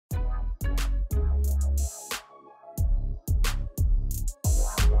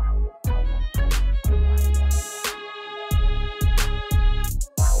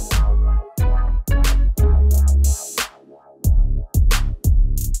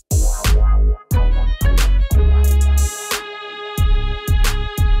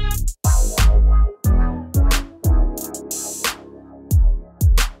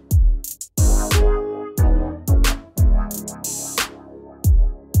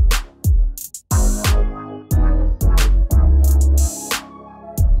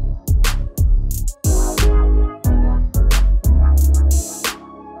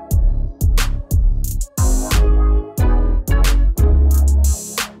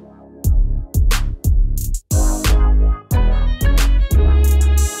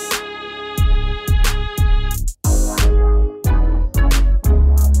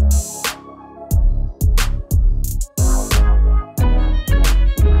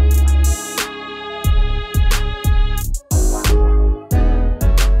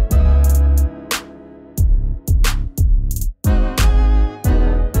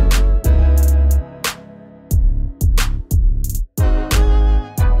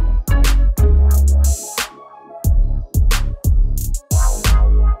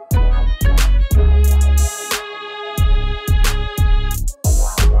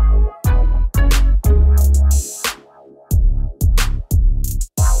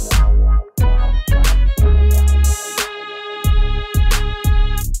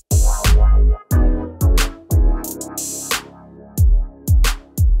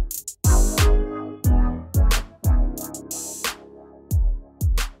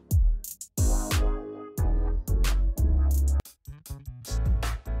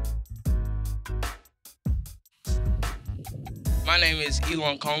My name is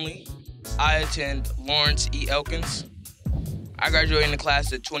Elon Conley. I attend Lawrence E. Elkins. I graduated in the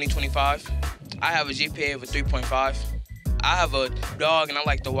class of 2025. I have a GPA of a 3.5. I have a dog and I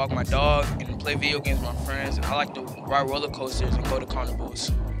like to walk my dog and play video games with my friends, and I like to ride roller coasters and go to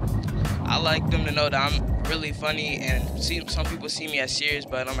carnivals. I like them to know that I'm really funny, and some people see me as serious,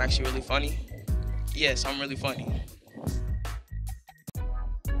 but I'm actually really funny. Yes, I'm really funny.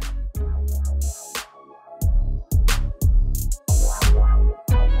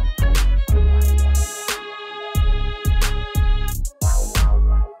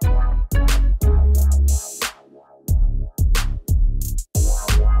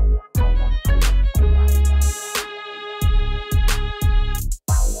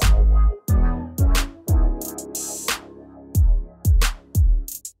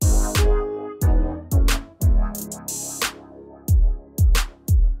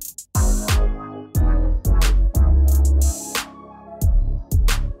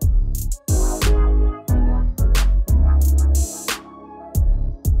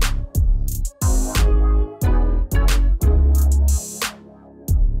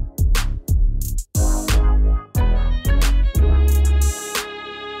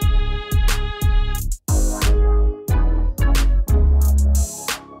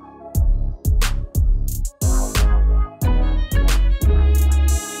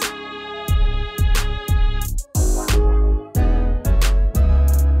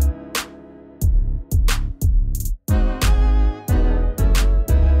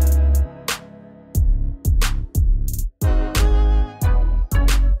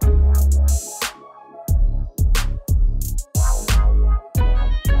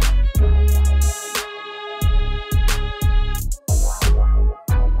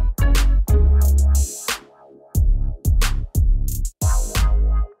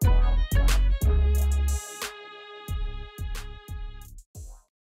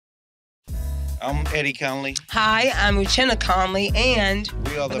 I'm Eddie Conley. Hi, I'm Uchenna Conley, and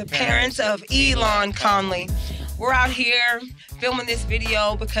We are the parents of Elon Conley. We're out here filming this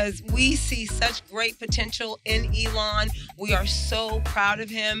video because we see such great potential in Elon. We are so proud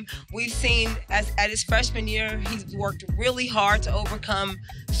of him. We've seen at his freshman year, he's worked really hard to overcome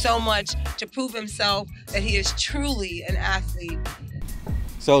so much to prove himself that he is truly an athlete.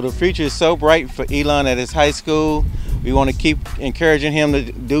 So the future is so bright for Elon at his high school. We want to keep encouraging him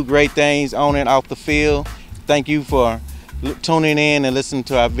to do great things on and off the field. Thank you for tuning in and listening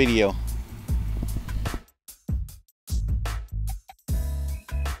to our video.